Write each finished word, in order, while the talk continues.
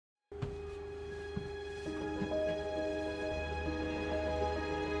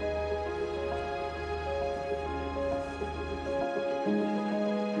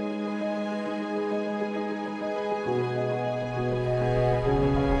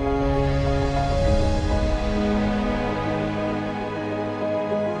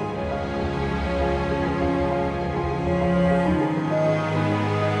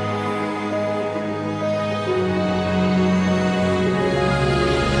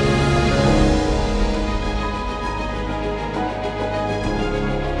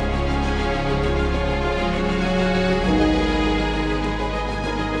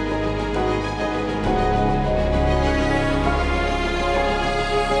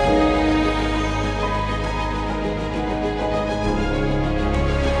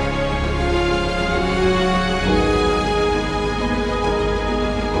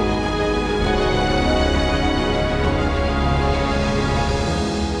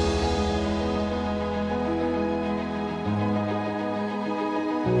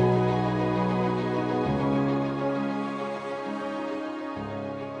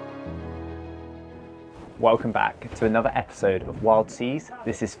welcome back to another episode of Wild Seas.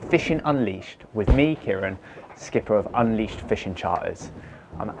 This is Fishing Unleashed with me, Kieren, skipper of Unleashed Fishing Charters.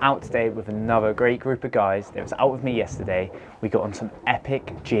 I'm out today with another great group of guys that was out with me yesterday. We got on some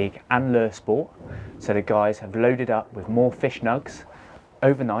epic jig and lure sport. So the guys have loaded up with more fish nugs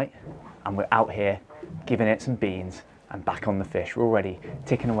overnight and we're out here giving it some beans and back on the fish. We're already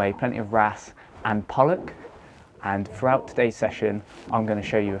ticking away plenty of wrasse and pollock. And throughout today's session, I'm going to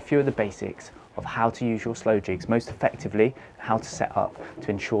show you a few of the basics of how to use your slow jigs most effectively, how to set up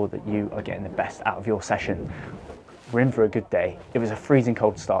to ensure that you are getting the best out of your session. We're in for a good day. It was a freezing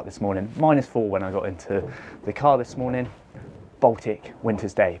cold start this morning, -4 when I got into the car this morning. Baltic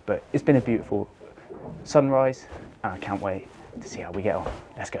winter's day, but it's been a beautiful sunrise and I can't wait to see how we get on.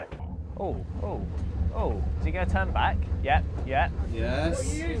 Let's go. Oh, is he going to turn back? Yep. Yes.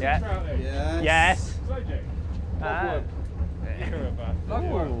 Yeah. Yes. Slow jig.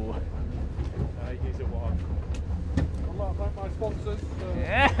 Ooh. Use it what I like my sponsors.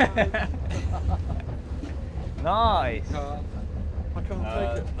 Yeah. Nice. I can't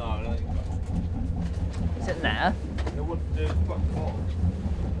take it. No, I don't think so. Is it there? It wouldn't do. It's quite hot.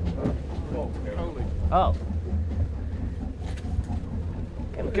 Coaly. Oh.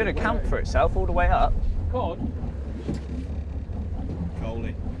 It could account for itself all the way up. Cod?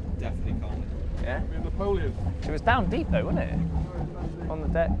 Coaly. Definitely coaly. Yeah. Be a Napoleon. It was down deep though, wasn't it? On the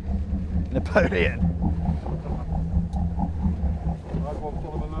deck. Napoleon. I've one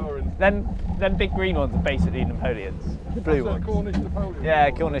full of a lure in. Them big green ones are basically Napoleons. The blue ones. Cornish Napoleon. Yeah,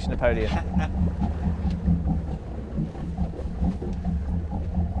 Cornish Napoleon.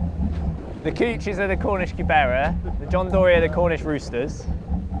 The Couches are the Cornish Gibera, the John Dory are the Cornish Roosters.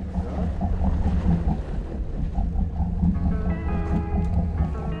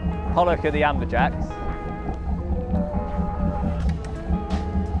 Pollack are the Amberjacks.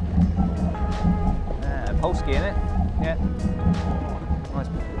 Polsky in it, yeah. Nice.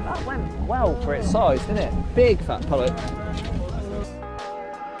 That went well for its size, didn't it? Big fat pollock.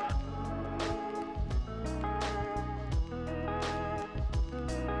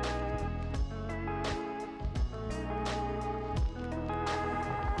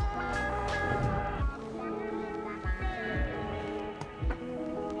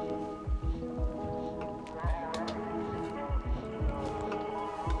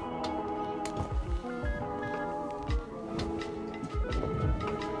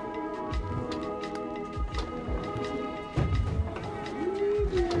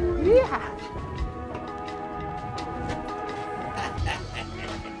 Yeah.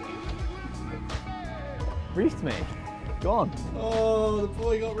 Reefed me. Gone. Oh, the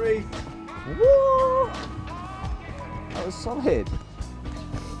boy got reefed. Woo! That was solid.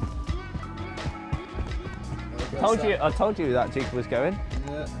 I told you that jig was going.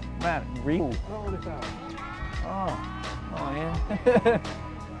 Yeah. Man, reef. Roll it out. Oh yeah.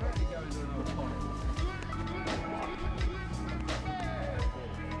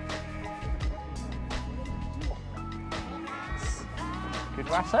 Good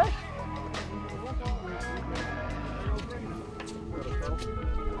wrasse.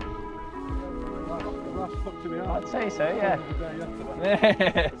 I'd say so, yeah.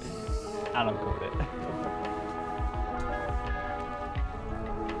 Alan called it.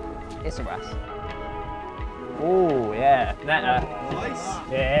 It's a wrasse. Oh, yeah. Netter. Nice.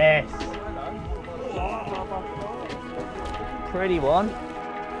 Yes. Pretty one. Look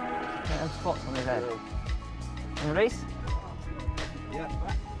at them spots on his head. And release. Yeah.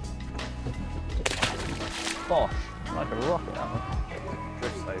 Bosh. Like a rocket, that one.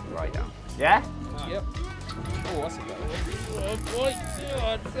 Drift slowed right down. Yeah? Yep. Oh, that's a better one. Oh, boy.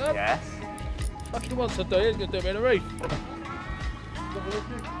 Yes. Fucking once I do it, it's going to do me in a reef.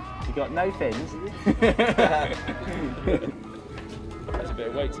 You got no fins. That's a bit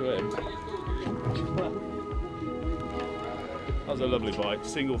of weight to him. That was a lovely bite.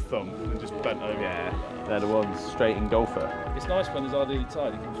 Single thumb and just bent over. Yeah, they're the ones straight engulfer. It's nice when there's ideally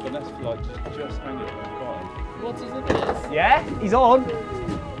tight. You can finesse for like just hanging it on the bottom. What is it? Yeah, he's on.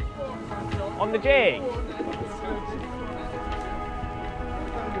 On the jig. You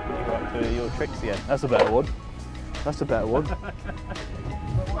got to do your tricks again. That's a better one. That's a better one.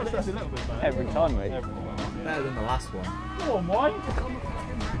 That's a little bit better. Every time, mate. Better than the last one. Go on, Mike. On the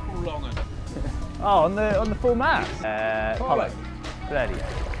fucking long one. Oh, on the full mast. Pollack. Bloody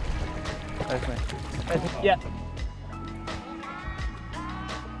hell. There's me. Yeah.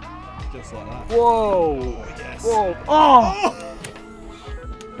 Just like that. Whoa. Oh, yes. Whoa. Oh!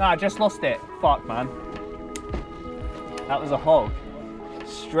 Nah, I just lost it. Fuck, man. That was a hog.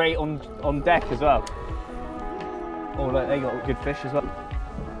 Straight on deck as well. Oh, look, they got good fish as well.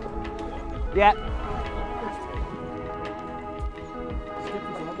 Yeah.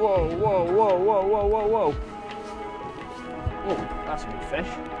 Whoa, whoa, whoa, whoa, whoa, whoa, whoa. Oh, that's a good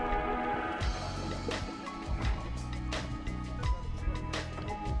fish.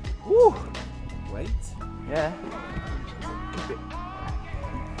 Woo! Wait. Yeah.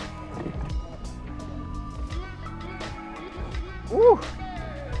 Woo!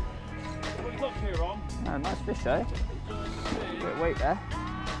 What you got here on? Oh, nice fish though. Bit of weight there.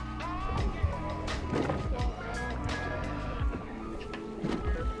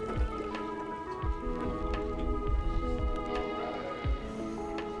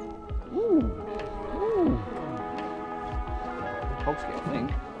 Ooh. Ooh. Polsky, I think.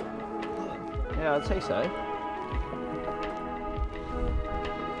 Yeah, I'd say so.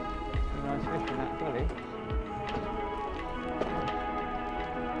 Nice fish in that gully.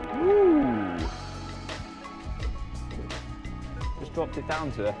 Ooh. Just dropped it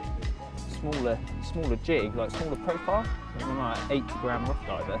down to a smaller jig, like smaller profile. So I'm like 80-gram rough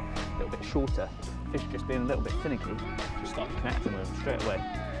diver, a little bit shorter. Fish just being a little bit finicky, just started connecting with them straight away.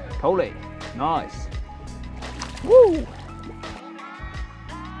 Coley, nice. Woo!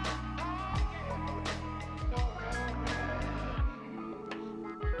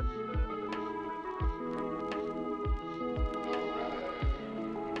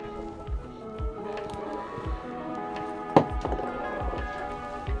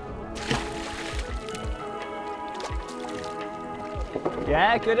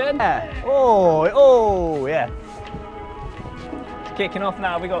 Yeah, good in there. Oh, oh, yeah. It's kicking off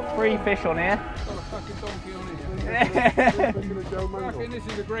now. We got 3 fish on here. Got a fucking donkey on it. Fucking, this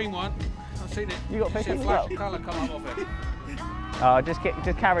is the green one. I've seen it. You got fish See a as flash well? of colour come up off it. Oh, just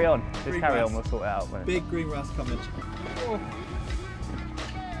carry on. Just Green carry on. wrasse. We'll sort it out. Big green wrasse coming. Oh.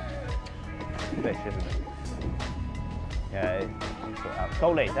 Fish, isn't it? Yeah, we'll sort it out.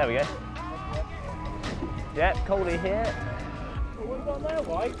 Coley, there we go. Yeah, Coley here. What have you got there,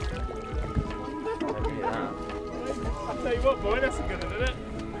 White? There we go. I'll tell you what, boy, that's a good one, isn't it?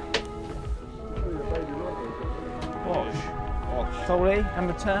 Wash. Coley, and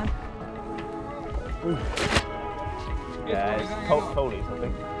return. Ooh. Yeah, it's Coley's, I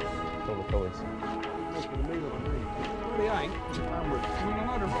think. Coley's. Really ain't.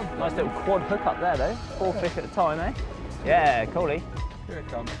 Nice little quad hook up there though. 4 fish at a time, eh? Yeah, Coley. Here it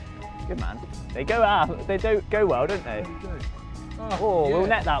comes. Good man. They go out, they don't go well, don't they? Oh, yeah. we'll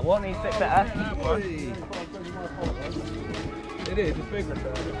net that one, he's a bit better. It is, it's bigger.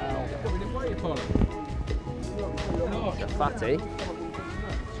 It's a fatty.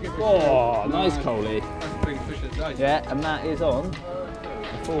 Oh, nice Coley. That's the biggest fish of the day. Yeah, and that is on the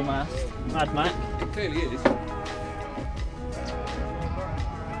full mast. Mad Mac. It clearly is.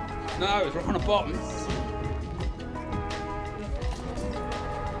 No, it's right on the bottom.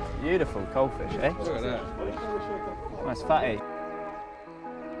 Beautiful coalfish, eh? Look at that. Nice fatty.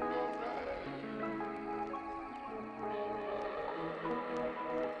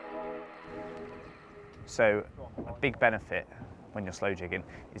 So a big benefit when you're slow jigging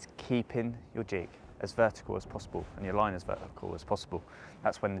is keeping your jig as vertical as possible and your line as vertical as possible.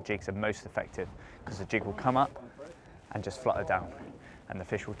 That's when the jigs are most effective because the jig will come up and just flutter down and the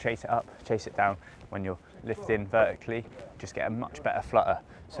fish will chase it up, chase it down. When you're lifting vertically, just get a much better flutter.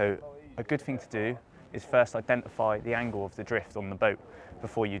 So a good thing to do is first identify the angle of the drift on the boat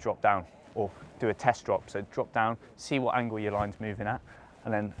before you drop down, or do a test drop. So drop down, see what angle your line's moving at,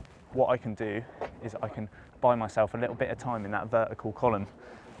 and then what I can do is I can buy myself a little bit of time in that vertical column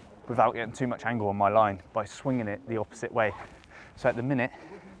without getting too much angle on my line by swinging it the opposite way. So at the minute,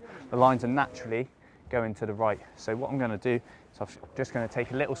 the lines are naturally going to the right. So what I'm going to do is I'm just going to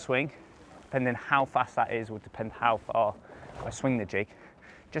take a little swing. Depending how fast that is will depend how far I swing the jig,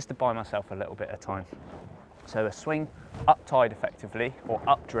 just to buy myself a little bit of time. So a swing up tide effectively, or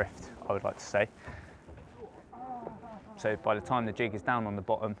up drift, I would like to say. So by the time the jig is down on the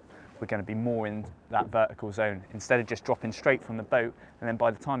bottom, we're going to be more in that vertical zone instead of just dropping straight from the boat, and then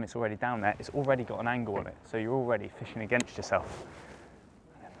by the time it's already down there, it's already got an angle on it, so you're already fishing against yourself.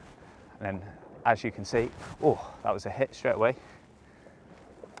 And then as you can see, oh, that was a hit straight away.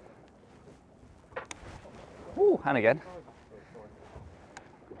 Oh, and again.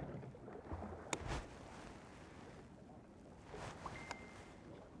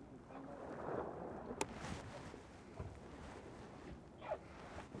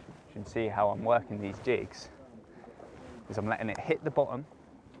 You can see how I'm working these jigs, is I'm letting it hit the bottom,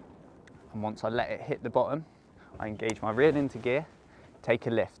 and once I let it hit the bottom, I engage my reel into gear, take a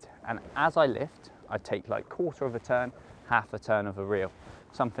lift, and as I lift, I take like quarter of a turn, half a turn of a reel,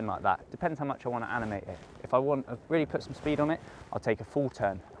 something like that. Depends how much I want to animate it. If I want to really put some speed on it, I'll take a full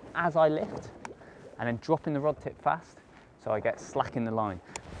turn as I lift, and then dropping the rod tip fast, so I get slack in the line.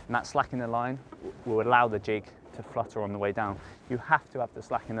 And that slack in the line will allow the jig to flutter on the way down. You have to have the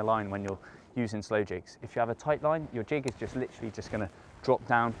slack in the line when you're using slow jigs. If you have a tight line, your jig is just literally just going to drop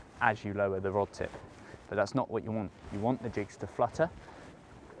down as you lower the rod tip. But that's not what you want. You want the jigs to flutter,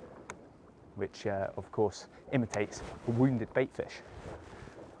 which of course imitates a wounded bait fish.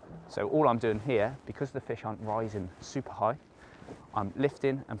 So all I'm doing here, because the fish aren't rising super high, I'm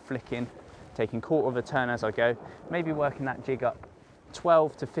lifting and flicking, taking quarter of a turn as I go, maybe working that jig up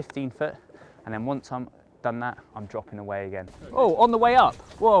 12 to 15 foot, and then once I'm done that, I'm dropping away again. Oh, on the way up.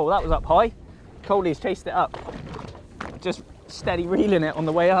 Whoa, that was up high. Coley's chased it up. Just steady reeling it on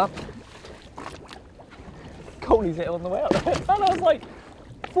the way up. Coley's it on the way up. And I was like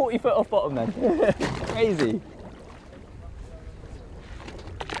 40 foot off bottom then. Crazy.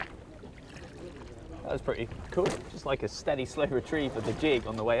 That was pretty cool. Just like a steady, slow retrieve of the jig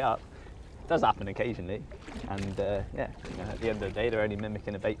on the way up. Does happen occasionally. And yeah, you know, at the end of the day, they're only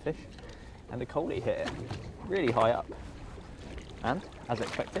mimicking a bait fish. And the Coley hit it really high up. And, as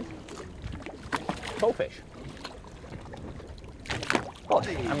expected, Coalfish. Bosh,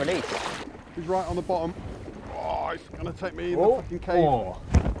 and release. He's right on the bottom. Oh, it's going to take me in the fucking cave. Oh,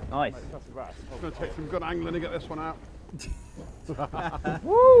 nice. It's going to take some good angling to get this one out.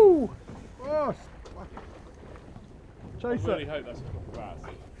 Woo! Oh, chase I really it. hope that's a proper wrasse.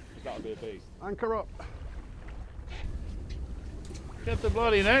 That would be a beast. Anchor up. Get the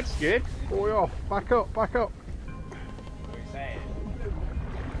bloody net, Skid. Boy off. Back up, back up. What are you saying?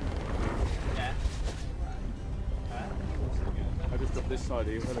 Yeah. I just got this side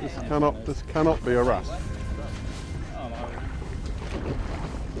of you. This cannot be a wrasse. Oh, no.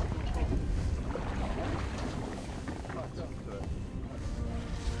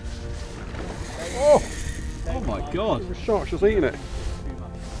 Oh! Oh my god. The shark's just eating it.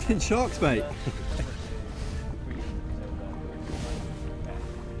 Tin sharks, mate.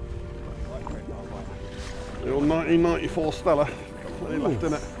 The old 1994 Stella. What he left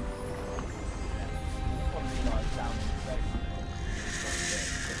in it.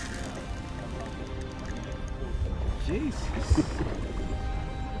 Jesus.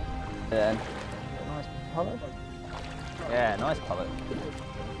 Yeah. Nice pollock. Yeah, nice pollock.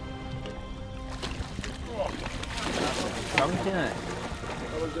 Chunk, isn't it?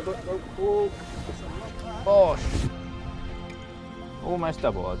 Bosh. Almost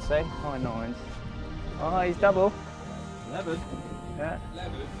double, I'd say. High nines. Oh, he's double. 11. Yeah.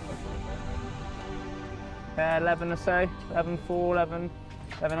 11 or so. 11, 4, 11,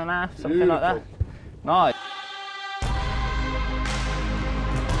 11 and a half, something like that. Nice.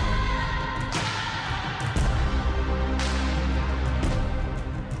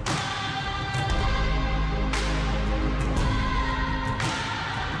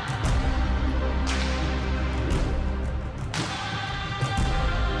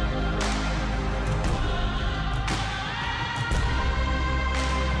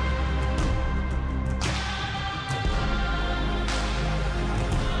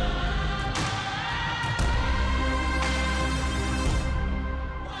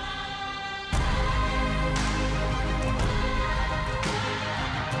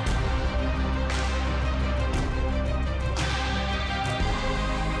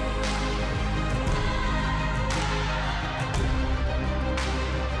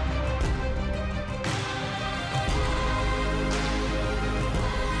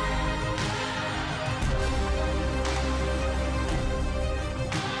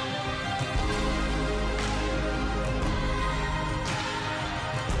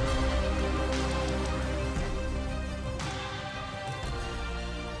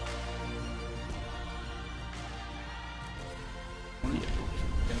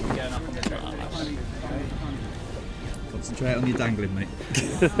 Concentrate on your dangling, mate.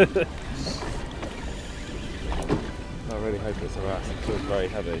 I really hope it's a wrasse. It feels very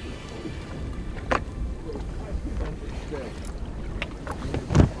heavy.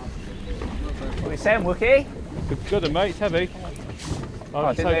 What are you saying, Wookie? Good, mate. It's heavy. Oh,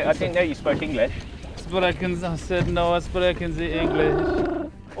 I didn't know you spoke English. I said no, Americans in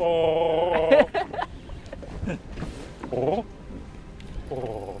English. Oh. Oh.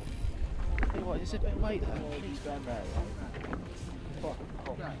 Oh. What, is it a bit of weight there?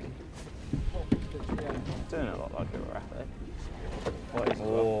 Doing a lot like a wrapper. What is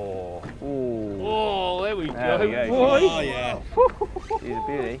Oh. Ooh. Oh, there we go. There we go. Boy. Oh, yeah. He's a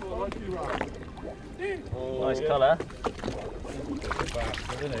beauty. Nice colour.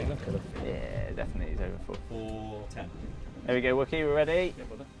 Yeah, definitely he's over 410. There we go, Wookie, we're ready?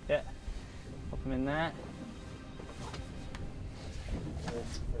 Yeah. Pop him in there.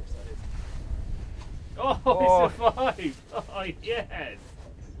 Oh, he survived! Oh, yes!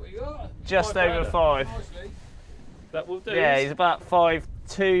 just over 5. That will do. Yeah, he's about 5'2",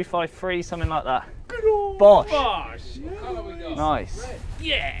 5'3", something like that. Bosh. Nice.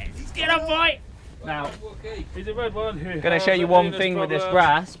 Yes, get up, boy. Now, he's a red one. I'm going to show you one thing with this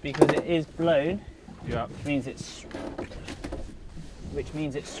wrasse, because it is blown. Yeah. Which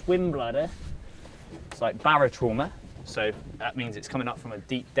means it's swim bladder. It's like barotrauma, so that means it's coming up from a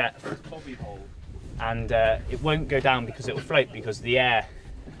deep depth. Bobby hole. And it won't go down because it will float, because the air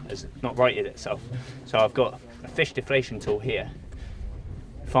has not righted itself. So I've got a fish deflation tool here.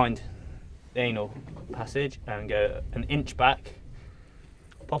 Find the anal passage and go an inch back,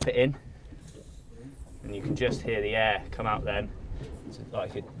 pop it in, and you can just hear the air come out then. It's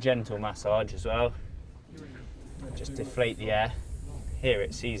like a gentle massage as well. Just deflate the air, hear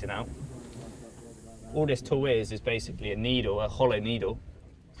it seizing out. All this tool is basically a needle, a hollow needle.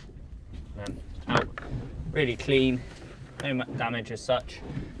 And out, really clean, no damage as such.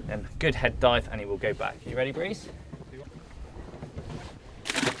 Then good head dive and he will go back. You ready, Breeze?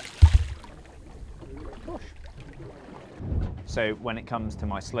 So when it comes to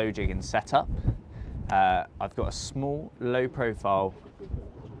my slow jigging setup, I've got a small, low profile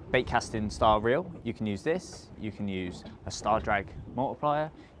bait casting style reel. You can use this, you can use a star drag multiplier,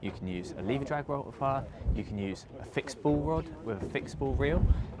 you can use a lever drag multiplier, you can use a fixed ball rod with a fixed ball reel.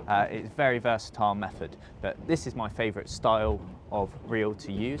 It's a very versatile method, but this is my favourite style of reel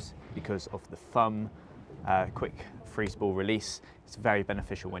to use because of the thumb, quick freeze ball release. It's very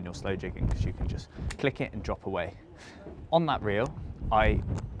beneficial when you're slow jigging because you can just click it and drop away. On that reel, I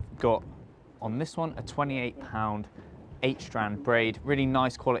got on this one a 28-pound 8-strand braid, really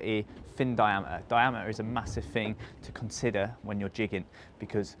nice quality, thin diameter. Diameter is a massive thing to consider when you're jigging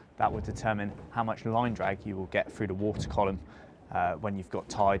because that will determine how much line drag you will get through the water column when you've got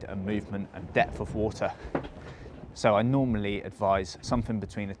tide and movement and depth of water. So I normally advise something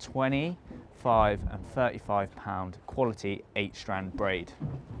between a 25 and 35-pound quality 8-strand braid.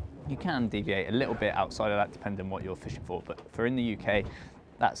 You can deviate a little bit outside of that depending on what you're fishing for, but for in the UK,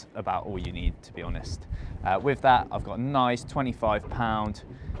 that's about all you need, to be honest. With that, I've got a nice 25-pound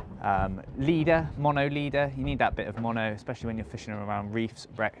leader, mono leader. You need that bit of mono, especially when you're fishing around reefs,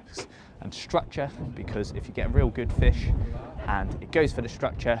 wrecks, and structure, because if you get a real good fish and it goes for the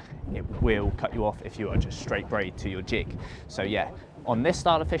structure, it will cut you off if you are just straight braid to your jig. So yeah, on this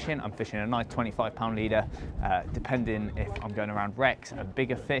style of fishing, I'm fishing a nice 25-pound leader. Depending if I'm going around wrecks and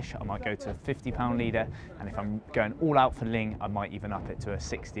bigger fish, I might go to a 50-pound leader. And if I'm going all out for ling, I might even up it to a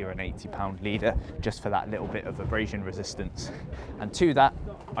 60 or an 80-pound leader, just for that little bit of abrasion resistance. And to that,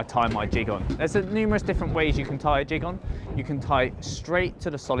 I tie my jig on. There's numerous different ways you can tie a jig on. You can tie straight to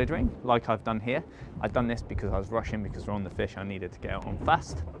the solid ring, like I've done here. I've done this because I was rushing because we're on the fish, I needed to get it on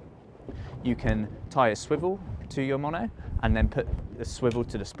fast. You can tie a swivel to your mono and then put the swivel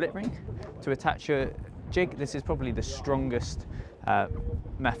to the split ring to attach your jig. This is probably the strongest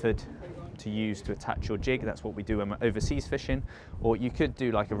method to use to attach your jig. That's what we do when we're overseas fishing. Or you could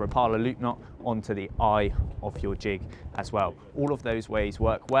do like a Rapala loop knot onto the eye of your jig as well. All of those ways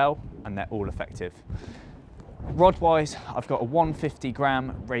work well and they're all effective. Rod wise, I've got a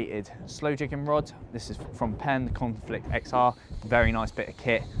 150-gram rated slow jigging rod. This is from Penn, the Conflict XR. Very nice bit of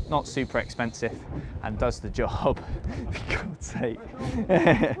kit, not super expensive, and does the job, for God's sake.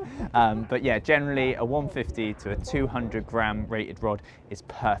 But yeah, generally a 150 to a 200-gram rated rod is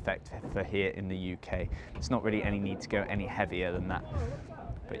perfect for here in the UK. There's not really any need to go any heavier than that.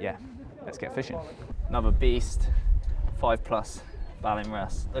 But yeah, let's get fishing. Another beast, 5+ Ballan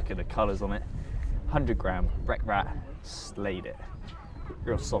Wrasse. Look at the colours on it. 100-gram wreck rat, slayed it.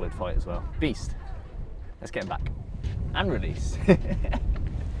 Real solid fight as well. Beast. Let's get him back and release. Here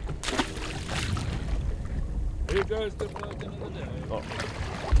goes the virgin of the day. Oh.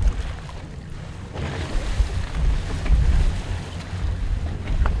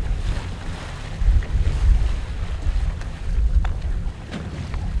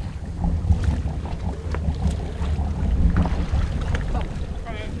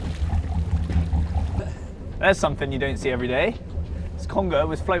 There's something you don't see every day. This conger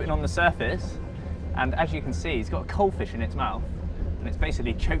was floating on the surface, and as you can see, it's got a coalfish in its mouth, and it's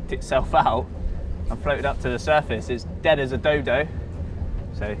basically choked itself out and floated up to the surface. It's dead as a dodo,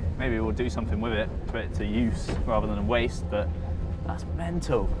 so maybe we'll do something with it, put it to use rather than a waste, but that's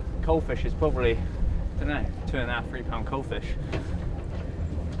mental. Coalfish is probably, I don't know, 2.5, 3 pound coalfish.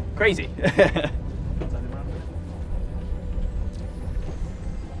 Crazy.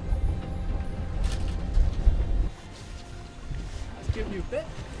 Give you a bit.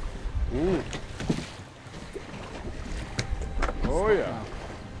 Ooh. Oh yeah.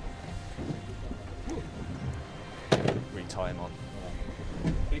 Retie him on.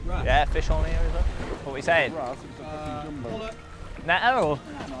 Big wrasse. Yeah, fish on here as well. What are we saying? Wrasse, it's a fucking jumbo. Pollack. Netter or?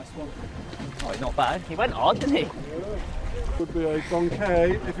 Yeah, nice one. Oh, not bad. He went hard, didn't he? Would be a donkey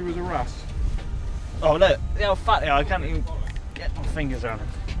if he was a wrasse. Oh, look. See how fat they are. I can't even get my fingers around them.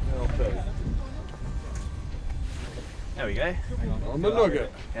 Okay. There we go. On the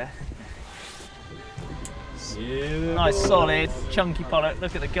nugget. Yeah. Yeah. Nice, solid, chunky pollock.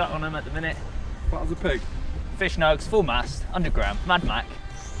 Look at the gut on him at the minute. Fat as a pig. Fish Nugz, full mast, 100 gram, Mad Mac,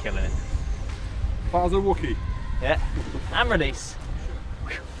 killing it. Fat as a Wookie. Yeah. And release.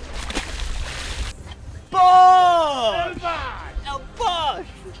 Bosh! El Bosh!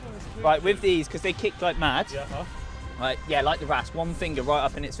 Right, with these, because they kick like mad. Yeah. Right, yeah, like the wrasse, one finger right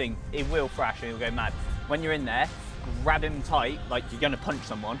up in its thing, it will thrash and it'll go mad. When you're in there, grab him tight, like you're going to punch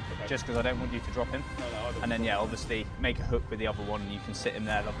someone, just because I don't want you to drop him. And then, yeah, obviously make a hook with the other one and you can sit him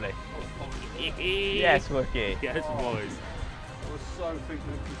there, lovely. Yes, Wookie. Yes, boys. I was so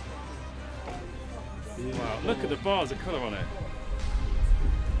thinking of Wow, look at the bars of colour on it.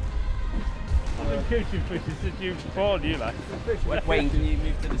 I've been catching fishes since you were born, you like. Wayne, can you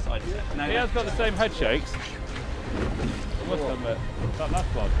move to the side a sec? No, He has got the same head shakes. I must admit, that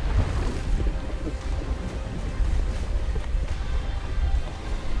last one.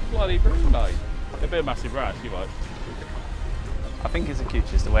 Bloody broom, mate. It'll be a massive wrasse, you might. I think it's a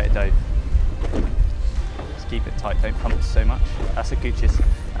Couches, the way it dove. Just keep it tight, don't pump so much. That's a Couches.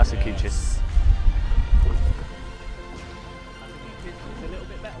 That's a Couches. It's a little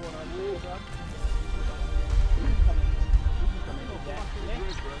bit better one on you as well.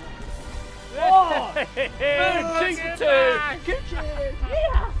 Oh! Jigs 2!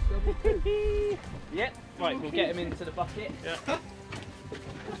 Yeah! Yep, right, we'll get him into the bucket. Yeah.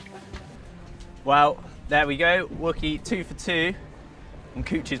 Well, there we go. Wookie 2 for 2 on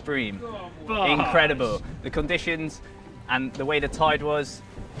Couches Bream. Incredible. The conditions and the way the tide was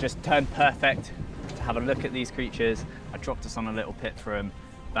just turned perfect to have a look at these creatures. I dropped us on a little pit for them.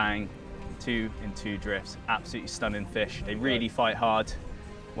 Bang, 2 in 2 drifts. Absolutely stunning fish. They really fight hard.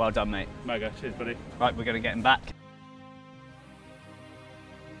 Well done, mate. Mega, cheers, buddy. Right, we're going to get him back.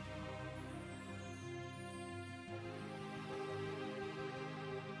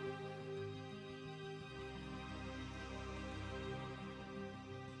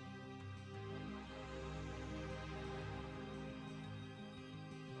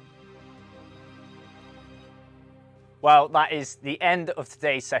 Well, that is the end of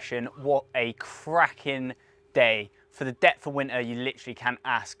today's session. What a cracking day. For the depth of winter, you literally can't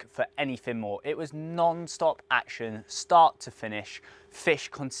ask for anything more. It was non-stop action, start to finish, fish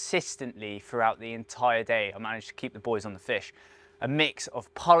consistently throughout the entire day. I managed to keep the boys on the fish. A mix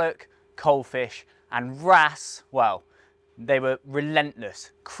of pollock, coalfish, and wrasse. Well, they were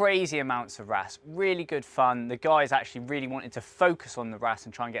relentless, crazy amounts of wrasse, really good fun. The guys actually really wanted to focus on the wrasse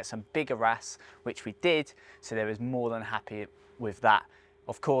and try and get some bigger wrasse, which we did, so they was more than happy with that.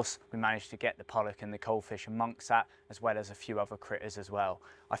 Of course, we managed to get the pollock and the coalfish amongst that, as well as a few other critters as well.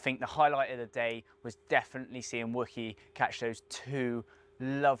 I think the highlight of the day was definitely seeing Wookie catch those 2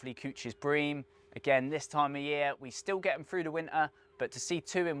 lovely Couches Bream. Again, this time of year, we still get them through the winter, but to see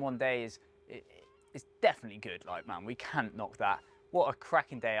 2 in one day is it's definitely good. Like, man, we can't knock that. What a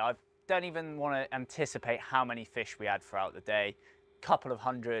cracking day. I don't even want to anticipate how many fish we had throughout the day. Couple of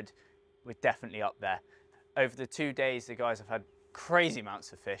hundred, we're definitely up there. Over the 2 days, the guys have had crazy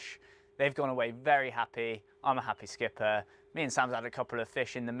amounts of fish. They've gone away very happy. I'm a happy skipper. Me and Sam's had a couple of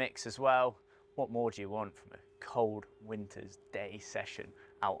fish in the mix as well. What more do you want from a cold winter's day session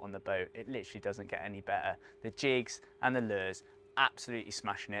out on the boat? It literally doesn't get any better. The jigs and the lures, absolutely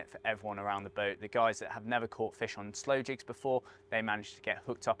smashing it for everyone around the boat. The guys that have never caught fish on slow jigs before, they managed to get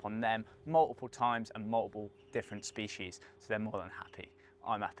hooked up on them multiple times and multiple different species. So they're more than happy.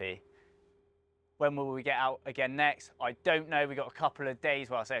 I'm happy. When will we get out again next? I don't know. We got a couple of days,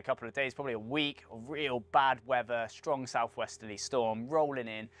 well, I say a couple of days, probably a week of real bad weather, strong southwesterly storm rolling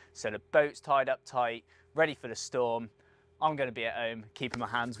in. So the boat's tied up tight, ready for the storm. I'm going to be at home keeping my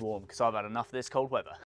hands warm because I've had enough of this cold weather.